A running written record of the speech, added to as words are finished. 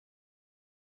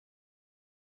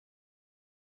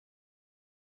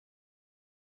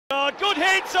Lingard, good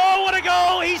hit, oh what a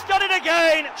goal, he's done it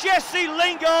again. Jesse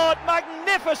Lingard,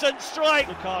 magnificent strike.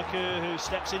 Lukaku who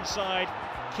steps inside,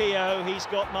 Keogh, he's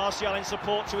got Martial in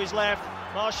support to his left.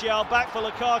 Martial back for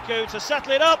Lukaku to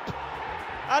settle it up,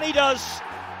 and he does.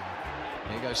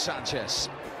 Here goes Sanchez.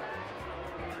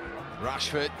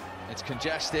 Rashford, it's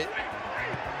congested.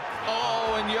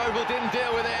 Oh, and Yeovil didn't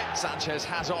deal with it. Sanchez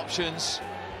has options.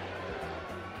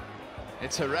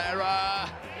 It's Herrera,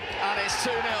 and it's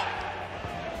 2-0.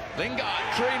 Lingard,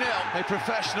 3-0. A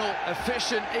professional,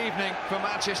 efficient evening for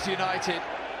Manchester United.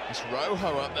 It's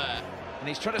Rojo up there, and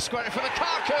he's trying to square it for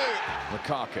Lukaku.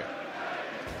 Lukaku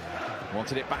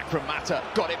wanted it back from Mata,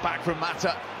 got it back from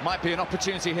Mata. Might be an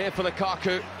opportunity here for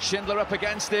Lukaku. Schindler up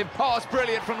against him. Oh, it's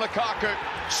brilliant from Lukaku.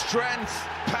 Strength,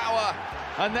 power,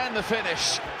 and then the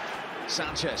finish.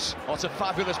 Sanchez, what a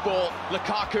fabulous ball.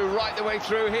 Lukaku right the way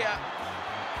through here.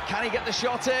 Can he get the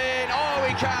shot in? Oh,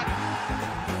 he can.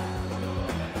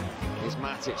 Here's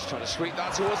Matic trying to sweep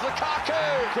that towards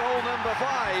Lukaku. Goal number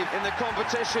 5 in the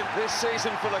competition this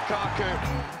season for Lukaku.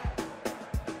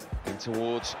 In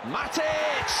towards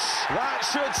Matic. That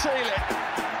should seal it.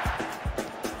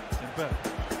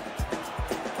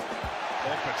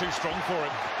 Pogba too strong for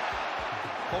him.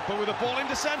 Pogba with the ball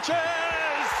into Sanchez.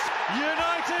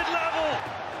 United level.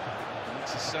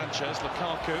 This is Sanchez,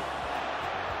 Lukaku.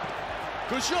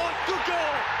 Good shot, good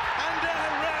goal. And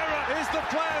Herrera is the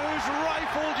player who's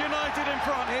rifled United in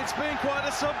front. It's been quite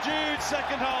a subdued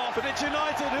second half, but it's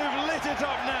United who've lit it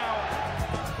up now.